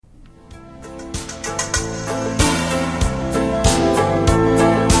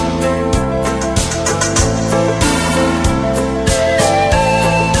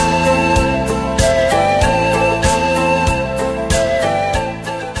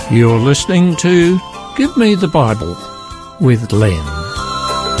You're listening to Give Me the Bible with Len.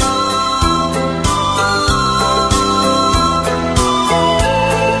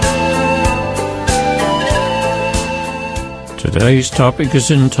 Today's topic is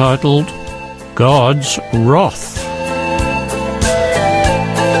entitled God's Wrath.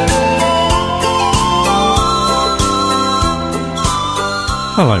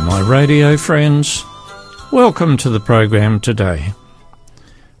 Hello, my radio friends. Welcome to the program today.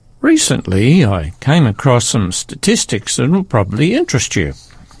 Recently, I came across some statistics that will probably interest you.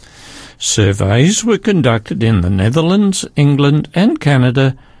 Surveys were conducted in the Netherlands, England and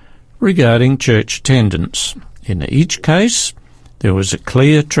Canada regarding church attendance. In each case, there was a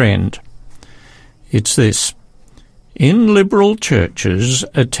clear trend. It's this: in liberal churches,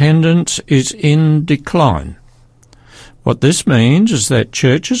 attendance is in decline. What this means is that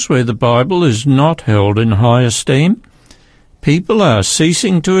churches where the Bible is not held in high esteem, people are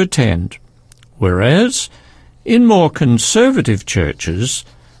ceasing to attend, whereas in more conservative churches,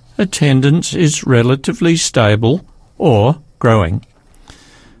 attendance is relatively stable or growing.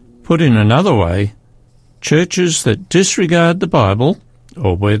 Put in another way, churches that disregard the Bible,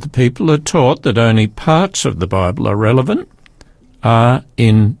 or where the people are taught that only parts of the Bible are relevant, are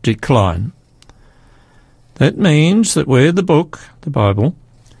in decline. That means that where the book, the Bible,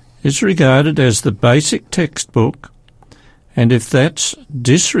 is regarded as the basic textbook, and if that's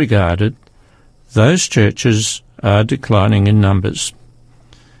disregarded, those churches are declining in numbers.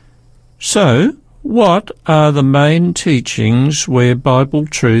 So, what are the main teachings where Bible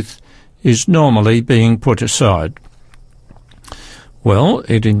truth is normally being put aside? Well,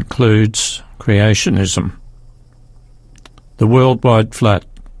 it includes creationism, the worldwide flood,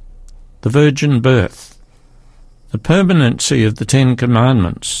 the virgin birth, the permanency of the Ten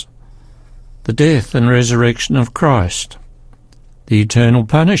Commandments, the death and resurrection of Christ, the eternal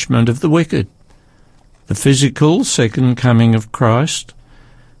punishment of the wicked, the physical second coming of Christ,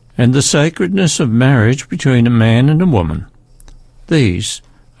 and the sacredness of marriage between a man and a woman. These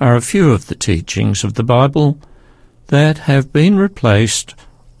are a few of the teachings of the Bible that have been replaced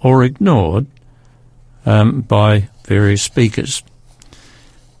or ignored by various speakers.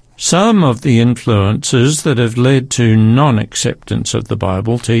 Some of the influences that have led to non-acceptance of the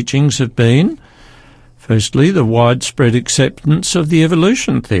Bible teachings have been, firstly, the widespread acceptance of the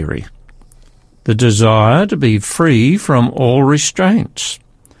evolution theory, the desire to be free from all restraints,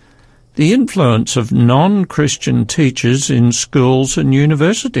 the influence of non-Christian teachers in schools and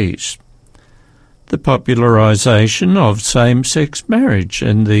universities, the popularization of same-sex marriage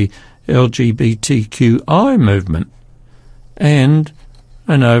and the LGBTQI movement, and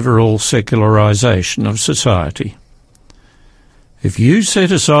an overall secularization of society. If you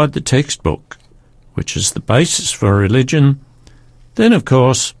set aside the textbook, which is the basis for religion, then of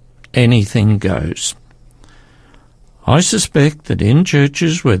course anything goes. I suspect that in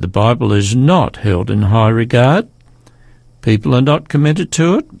churches where the Bible is not held in high regard, people are not committed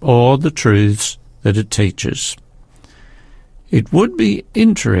to it or the truths that it teaches. It would be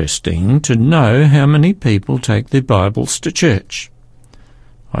interesting to know how many people take their Bibles to church.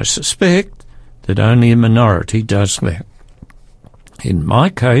 I suspect that only a minority does that. In my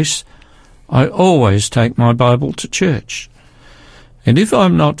case, I always take my Bible to church, and if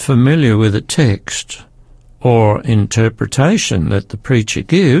I'm not familiar with a text or interpretation that the preacher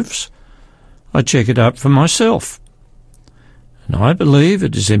gives, I check it up for myself. And I believe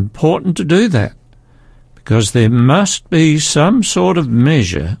it is important to do that, because there must be some sort of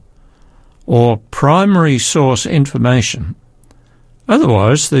measure or primary source information.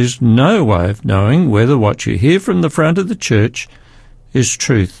 Otherwise, there's no way of knowing whether what you hear from the front of the church is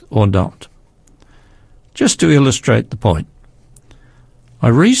truth or not. Just to illustrate the point, I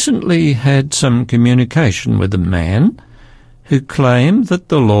recently had some communication with a man who claimed that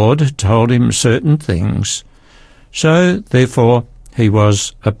the Lord had told him certain things, so therefore he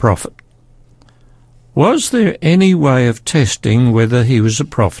was a prophet. Was there any way of testing whether he was a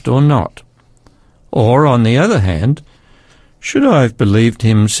prophet or not? Or, on the other hand, should I have believed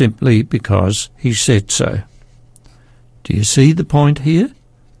him simply because he said so? Do you see the point here?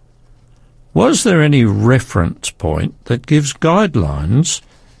 Was there any reference point that gives guidelines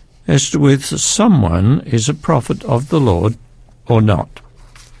as to whether someone is a prophet of the Lord or not?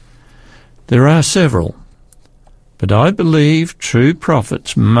 There are several, but I believe true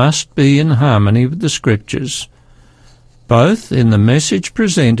prophets must be in harmony with the Scriptures, both in the message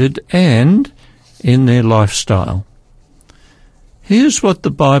presented and in their lifestyle. Here's what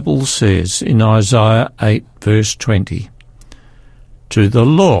the Bible says in Isaiah 8 verse 20. To the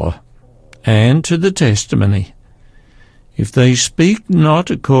law and to the testimony, If they speak not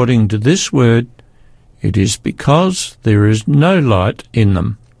according to this word, it is because there is no light in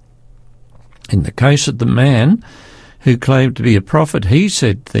them. In the case of the man who claimed to be a prophet, he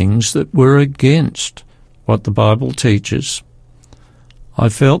said things that were against what the Bible teaches. I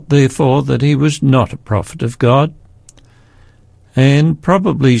felt, therefore, that he was not a prophet of God, and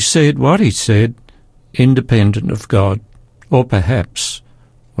probably said what he said independent of God, or perhaps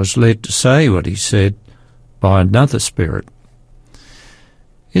was led to say what he said by another spirit.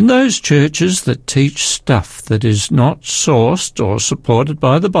 In those churches that teach stuff that is not sourced or supported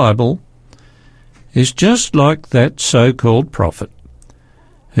by the Bible, is just like that so-called prophet,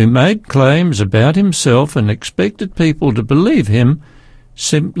 who made claims about himself and expected people to believe him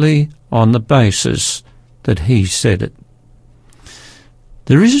simply on the basis that he said it.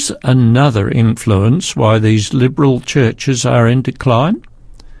 There is another influence why these liberal churches are in decline,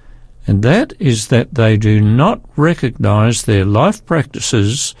 and that is that they do not recognise their life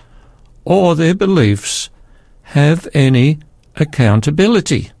practices or their beliefs have any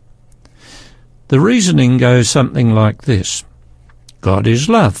accountability. The reasoning goes something like this: God is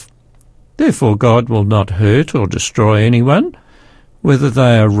love. Therefore God will not hurt or destroy anyone, whether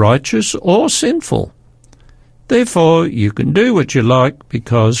they are righteous or sinful. Therefore you can do what you like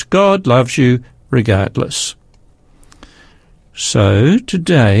because God loves you regardless. So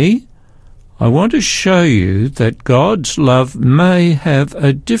today I want to show you that God's love may have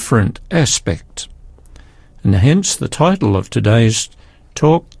a different aspect, and hence the title of today's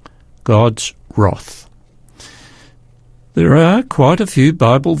talk, God's Wrath. There are quite a few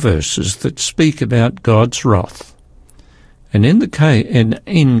Bible verses that speak about God's wrath. And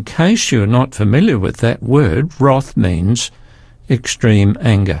in case you're not familiar with that word, wrath means extreme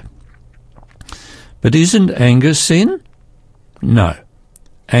anger. But isn't anger sin? No,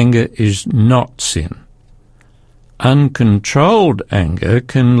 anger is not sin. Uncontrolled anger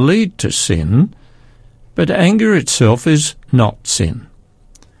can lead to sin, but anger itself is not sin.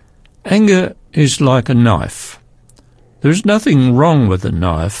 Anger is like a knife. There's nothing wrong with a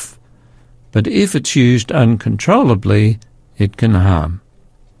knife, but if it's used uncontrollably, it can harm.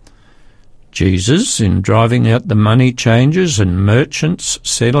 Jesus, in driving out the money changers and merchants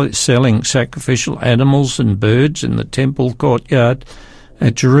selling sacrificial animals and birds in the temple courtyard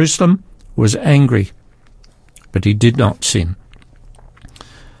at Jerusalem, was angry, but he did not sin.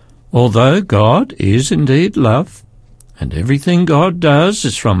 Although God is indeed love, and everything God does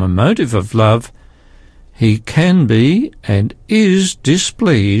is from a motive of love, he can be and is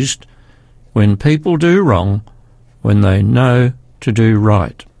displeased when people do wrong, when they know to do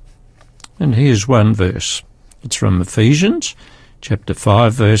right. And here's one verse. It's from Ephesians chapter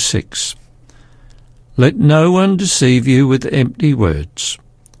 5, verse 6. Let no one deceive you with empty words,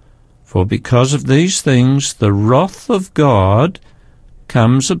 for because of these things the wrath of God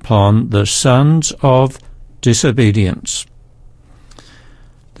comes upon the sons of disobedience.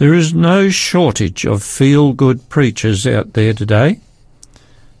 There is no shortage of feel-good preachers out there today,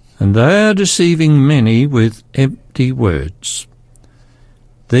 and they are deceiving many with empty words.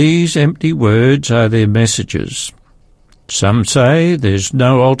 These empty words are their messages. Some say there's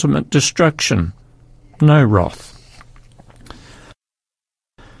no ultimate destruction, no wrath.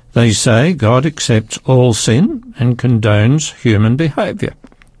 They say God accepts all sin and condones human behaviour.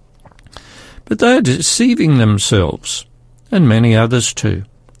 But they are deceiving themselves, and many others too.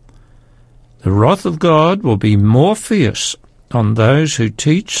 The wrath of God will be more fierce on those who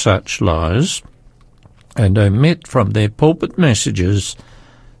teach such lies and omit from their pulpit messages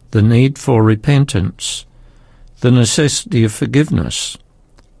the need for repentance, the necessity of forgiveness,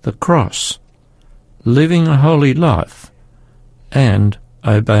 the cross, living a holy life, and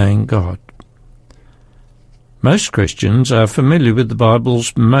obeying God. Most Christians are familiar with the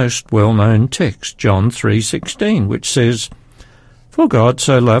Bible's most well-known text, John 3:16, which says, For God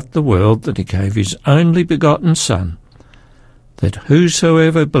so loved the world that he gave his only begotten Son, that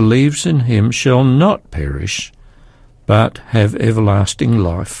whosoever believes in him shall not perish, but have everlasting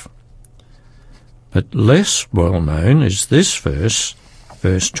life. But less well-known is this verse,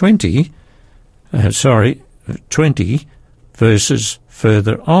 verse 20 verses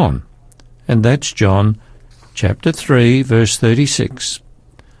further on, and that's John chapter 3, verse 36.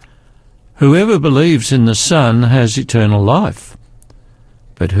 Whoever believes in the Son has eternal life,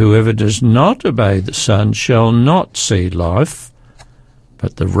 but whoever does not obey the Son shall not see life,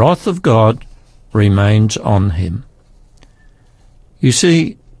 but the wrath of God remains on him. You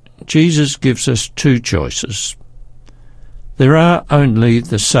see, Jesus gives us two choices. There are only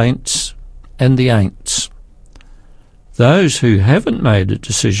the saints and the ain'ts. Those who haven't made a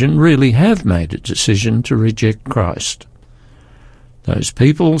decision really have made a decision to reject Christ. Those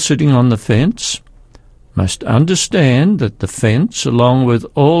people sitting on the fence must understand that the fence, along with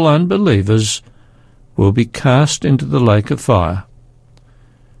all unbelievers, will be cast into the lake of fire.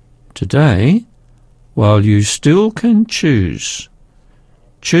 Today, while you still can choose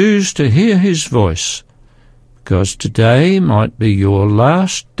to hear his voice, because today might be your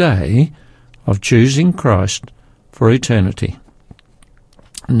last day of choosing Christ for eternity.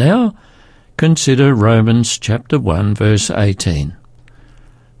 Now consider Romans chapter 1 verse 18.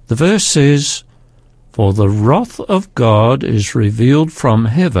 The verse says, "For the wrath of God is revealed from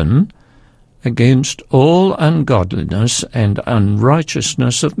heaven against all ungodliness and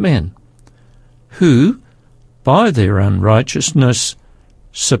unrighteousness of men, who, by their unrighteousness,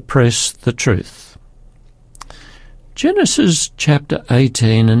 suppress the truth." Genesis chapter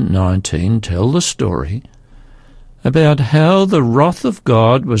 18 and 19 tell the story about how the wrath of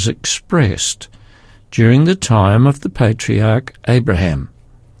God was expressed during the time of the patriarch Abraham.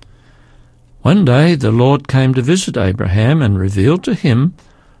 One day the Lord came to visit Abraham and revealed to him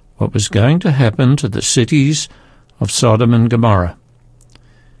what was going to happen to the cities of Sodom and Gomorrah.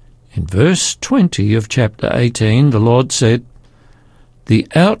 In verse 20 of chapter 18, the Lord said, "The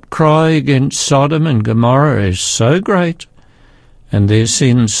outcry against Sodom and Gomorrah is so great, and their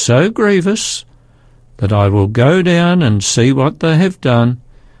sins so grievous, that I will go down and see what they have done,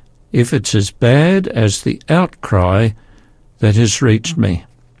 if it's as bad as the outcry that has reached me."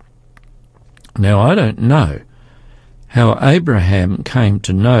 Now, I don't know how Abraham came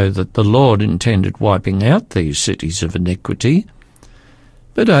to know that the Lord intended wiping out these cities of iniquity,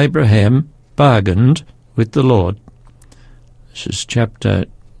 but Abraham bargained with the Lord. This is chapter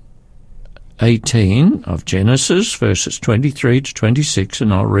 18 of Genesis, verses 23 to 26,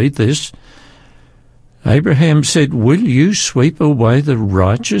 and I'll read this. Abraham said, "Will you sweep away the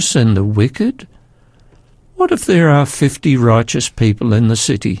righteous and the wicked? What if there are 50 righteous people in the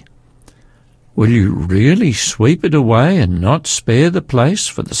city? Will you really sweep it away and not spare the place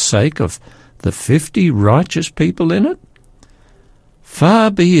for the sake of the 50 righteous people in it?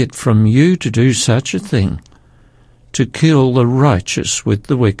 Far be it from you to do such a thing, to kill the righteous with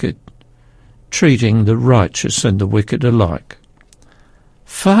the wicked, treating the righteous and the wicked alike.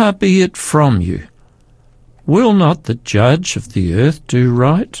 Far be it from you. Will not the judge of the earth do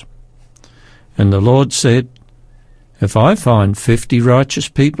right?" And the Lord said, "If I find 50 righteous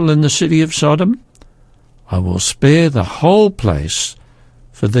people in the city of Sodom, I will spare the whole place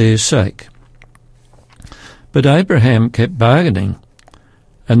for their sake." But Abraham kept bargaining,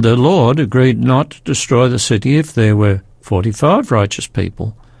 and the Lord agreed not to destroy the city if there were 45 righteous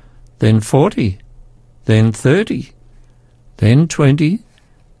people, then 40, then 30, then 20,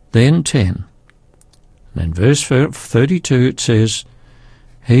 then 10. And in verse 32 it says,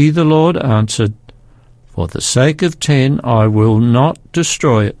 "He, the Lord, answered, For the sake of 10 I will not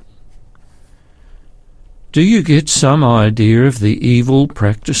destroy it." Do you get some idea of the evil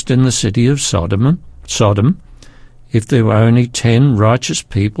practiced in the city of Sodom, if there were only 10 righteous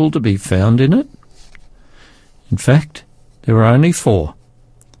people to be found in it? In fact, there were only 4,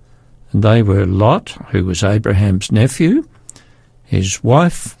 and they were Lot, who was Abraham's nephew, his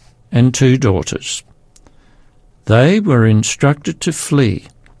wife, and 2 daughters. They were instructed to flee,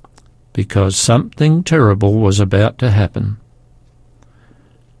 because something terrible was about to happen.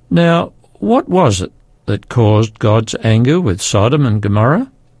 Now, what was it that caused God's anger with Sodom and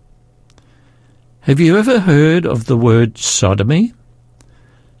Gomorrah? Have you ever heard of the word sodomy?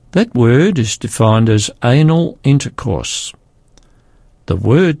 That word is defined as anal intercourse. The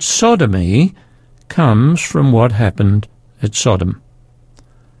word sodomy comes from what happened at Sodom.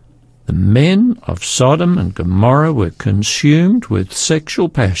 The men of Sodom and Gomorrah were consumed with sexual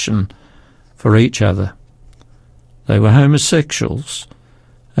passion for each other. They were homosexuals,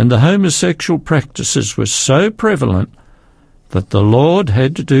 and the homosexual practices were so prevalent that the Lord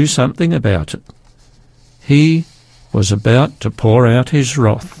had to do something about it. He was about to pour out his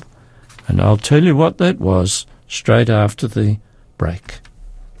wrath, and I'll tell you what that was straight after the break.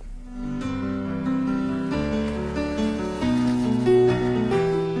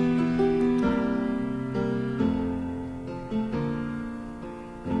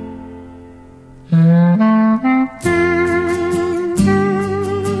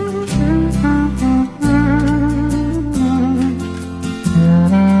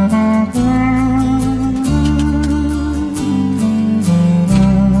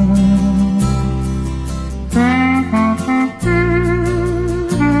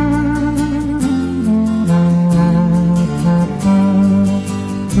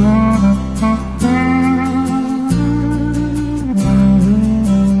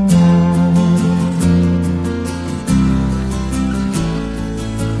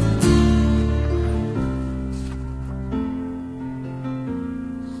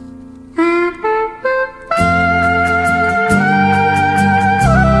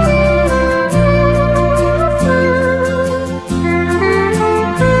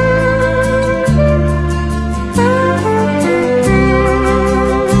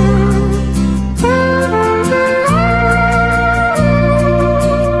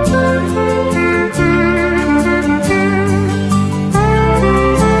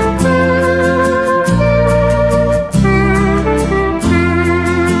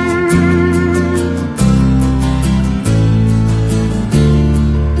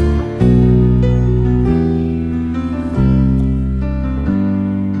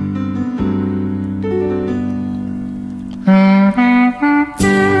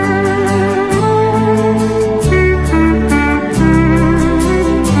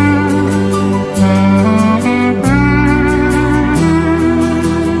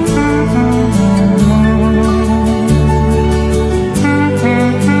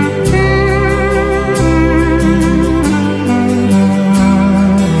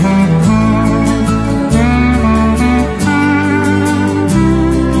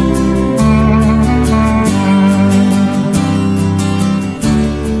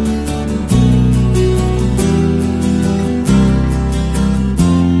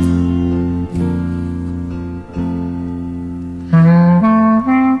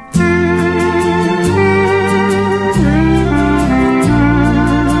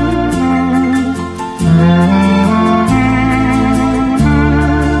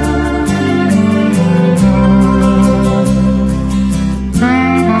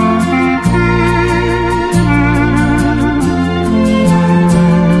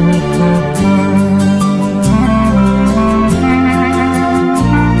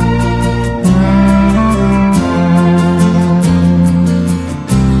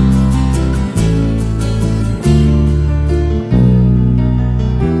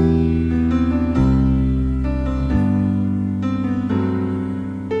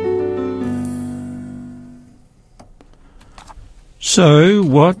 So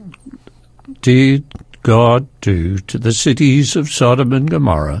what did God do to the cities of Sodom and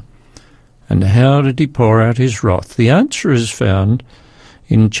Gomorrah, and how did he pour out his wrath? The answer is found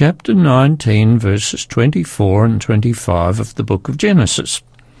in chapter 19, verses 24 and 25 of the book of Genesis.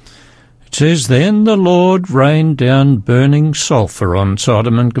 It says, "Then the Lord rained down burning sulphur on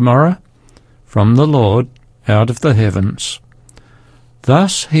Sodom and Gomorrah from the Lord out of the heavens.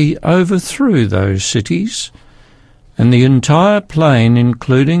 Thus he overthrew those cities, and the entire plain,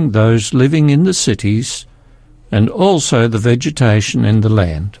 including those living in the cities, and also the vegetation in the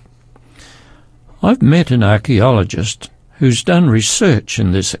land." I've met an archaeologist who's done research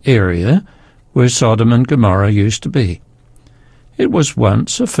in this area where Sodom and Gomorrah used to be. It was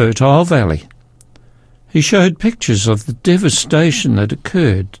once a fertile valley. He showed pictures of the devastation that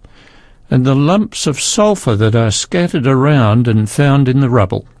occurred and the lumps of sulphur that are scattered around and found in the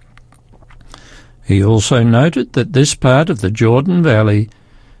rubble. He also noted that this part of the Jordan Valley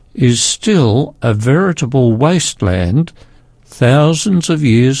is still a veritable wasteland thousands of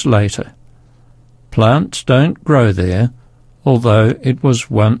years later. Plants don't grow there, although it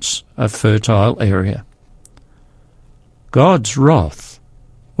was once a fertile area. God's wrath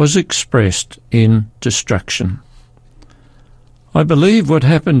was expressed in destruction. I believe what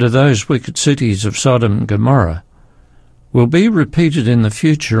happened to those wicked cities of Sodom and Gomorrah will be repeated in the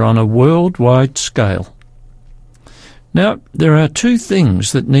future on a worldwide scale. Now, there are two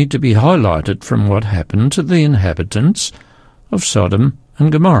things that need to be highlighted from what happened to the inhabitants of Sodom and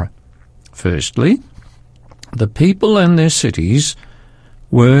Gomorrah. Firstly, the people and their cities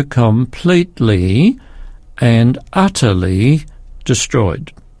were completely and utterly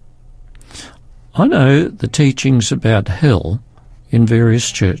destroyed. I know the teachings about hell in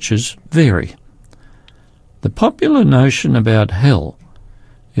various churches vary. The popular notion about hell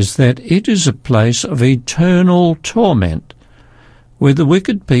is that it is a place of eternal torment where the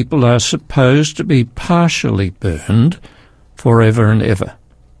wicked people are supposed to be partially burned forever and ever.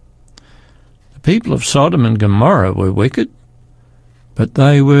 The people of Sodom and Gomorrah were wicked, but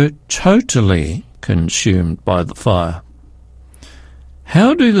they were totally consumed by the fire.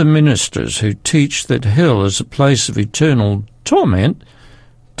 How do the ministers who teach that hell is a place of eternal torment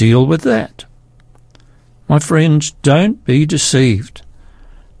deal with that? My friends, don't be deceived.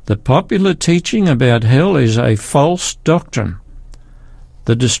 The popular teaching about hell is a false doctrine.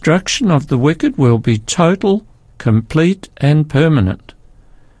 The destruction of the wicked will be total, complete, and permanent.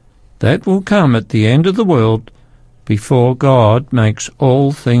 That will come at the end of the world before God makes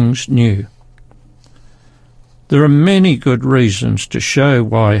all things new. There are many good reasons to show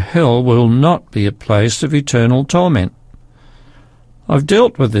why hell will not be a place of eternal torment. I've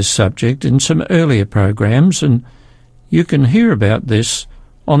dealt with this subject in some earlier programs, and you can hear about this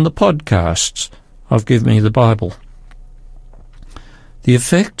on the podcasts of Give Me the Bible. The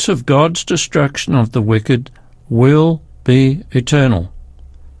effects of God's destruction of the wicked will be eternal,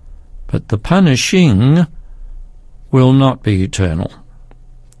 but the punishing will not be eternal.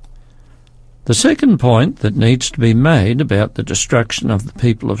 The second point that needs to be made about the destruction of the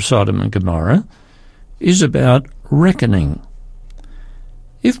people of Sodom and Gomorrah is about reckoning.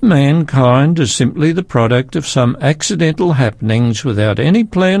 If mankind is simply the product of some accidental happenings without any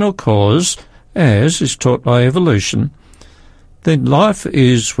plan or cause, as is taught by evolution, then life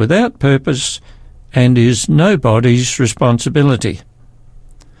is without purpose and is nobody's responsibility.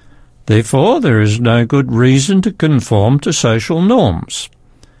 Therefore, there is no good reason to conform to social norms.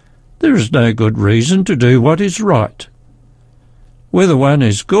 There is no good reason to do what is right. Whether one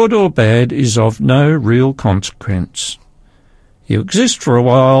is good or bad is of no real consequence. You exist for a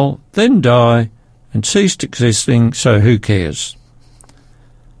while, then die, and cease existing, so who cares?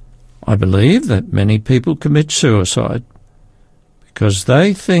 I believe that many people commit suicide because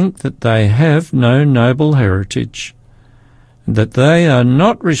they think that they have no noble heritage, and that they are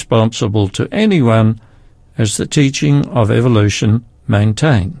not responsible to anyone, as the teaching of evolution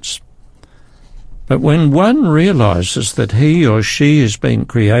maintains. But when one realizes that he or she has been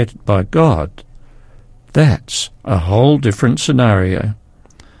created by God, that's a whole different scenario.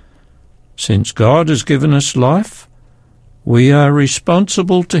 Since God has given us life, we are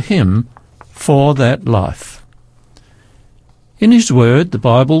responsible to Him for that life. In His Word, the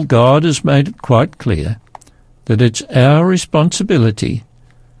Bible, God has made it quite clear that it's our responsibility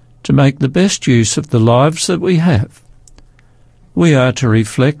to make the best use of the lives that we have. We are to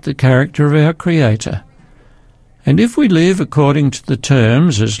reflect the character of our Creator, and if we live according to the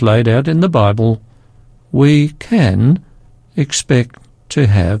terms as laid out in the Bible, we can expect to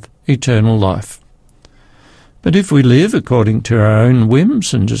have eternal life. But if we live according to our own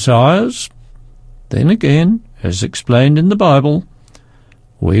whims and desires, then again, as explained in the Bible,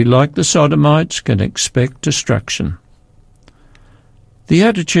 we, like the Sodomites, can expect destruction. The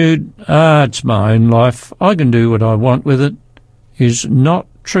attitude, it's my own life, I can do what I want with it, is not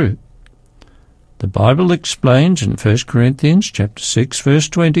true. The Bible explains in 1 Corinthians chapter 6, verse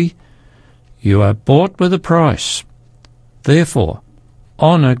 20, "You are bought with a price. Therefore,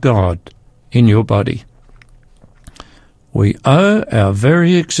 honour God in your body." We owe our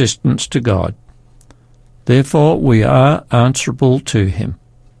very existence to God. Therefore, we are answerable to him.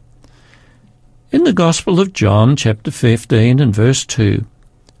 In the Gospel of John, chapter 15 and verse 2,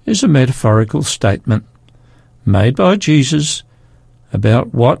 is a metaphorical statement made by Jesus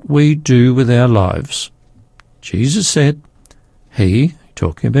about what we do with our lives. Jesus said, "He,"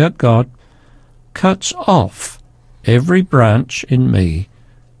 talking about God, "cuts off every branch in me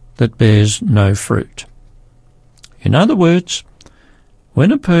that bears no fruit." In other words,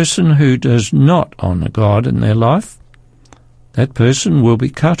 when a person who does not honour God in their life, that person will be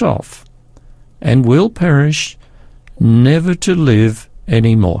cut off and will perish, never to live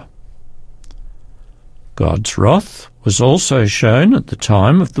any more. God's wrath was also shown at the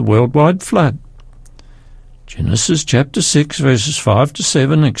time of the worldwide flood. Genesis chapter 6 verses 5 to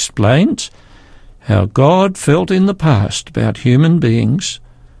 7 explains how God felt in the past about human beings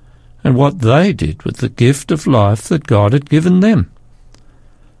and what they did with the gift of life that God had given them.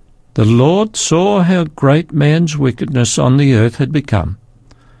 The Lord saw how great man's wickedness on the earth had become,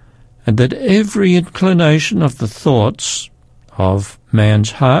 and that every inclination of the thoughts of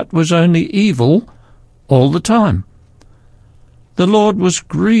man's heart was only evil all the time. The Lord was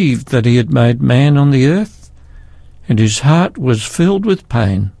grieved that he had made man on the earth, and his heart was filled with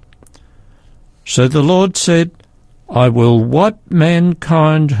pain. So the Lord said, "I will wipe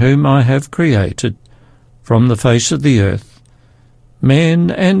mankind whom I have created from the face of the earth, men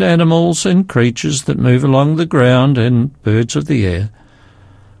and animals and creatures that move along the ground and birds of the air,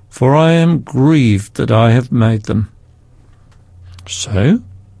 for I am grieved that I have made them." So,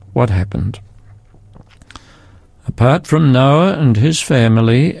 what happened? Apart from Noah and his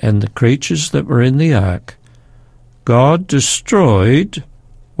family and the creatures that were in the ark, God destroyed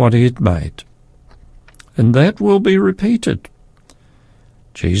what he had made. And that will be repeated.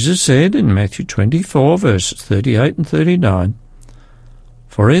 Jesus said in Matthew 24, verses 38 and 39,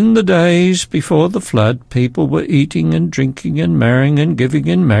 "For in the days before the flood people were eating and drinking and marrying and giving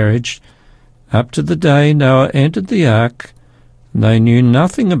in marriage, up to the day Noah entered the ark, and they knew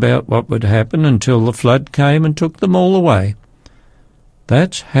nothing about what would happen until the flood came and took them all away.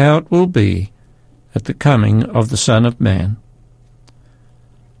 That's how it will be at the coming of the Son of Man."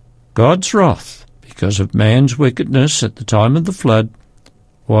 God's wrath, because of man's wickedness at the time of the flood,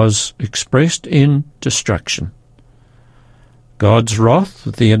 was expressed in destruction. God's wrath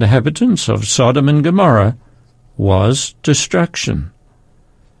with the inhabitants of Sodom and Gomorrah was destruction.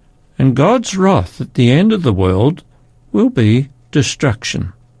 And God's wrath at the end of the world will be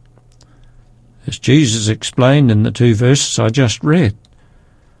destruction. As Jesus explained in the 2 verses I just read,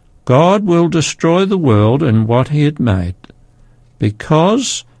 God will destroy the world and what he had made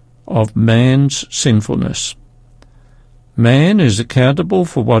because of man's sinfulness. Man is accountable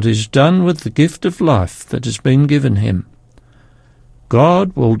for what is done with the gift of life that has been given him.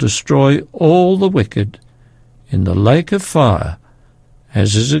 God will destroy all the wicked in the lake of fire,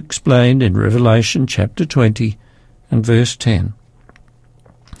 as is explained in Revelation chapter 20 and verse 10.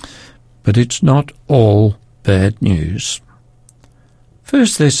 But it's not all bad news.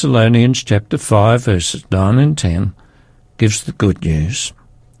 1 Thessalonians chapter 5 verses 9 and 10 gives the good news.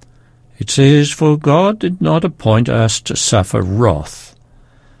 It says, "For God did not appoint us to suffer wrath,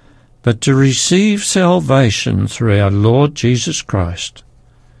 but to receive salvation through our Lord Jesus Christ.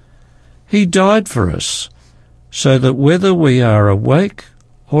 He died for us, so that whether we are awake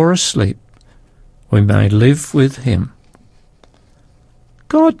or asleep, we may live with him."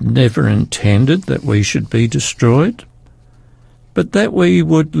 God never intended that we should be destroyed, but that we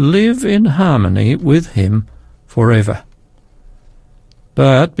would live in harmony with him forever.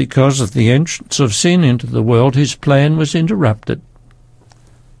 But because of the entrance of sin into the world, his plan was interrupted.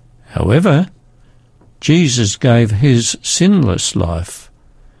 However, Jesus gave his sinless life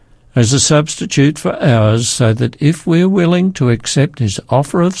as a substitute for ours, so that if we're willing to accept his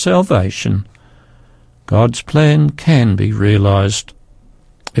offer of salvation, God's plan can be realized,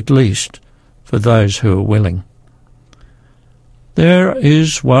 at least for those who are willing. There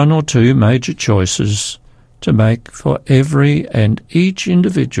is one or two major choices to make for every and each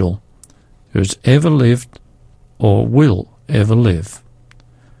individual who has ever lived or will ever live.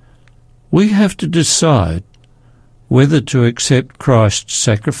 We have to decide whether to accept Christ's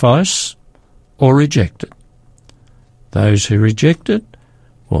sacrifice or reject it. Those who reject it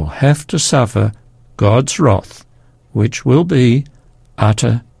will have to suffer God's wrath, which will be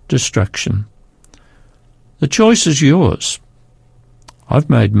utter destruction. The choice is yours. I've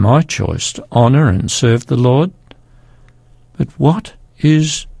made my choice to honour and serve the Lord. But what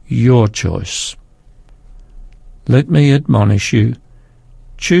is your choice? Let me admonish you,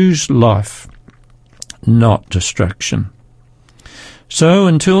 choose life, not destruction. So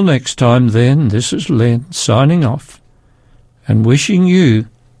until next time then, this is Len signing off and wishing you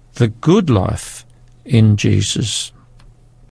the good life in Jesus.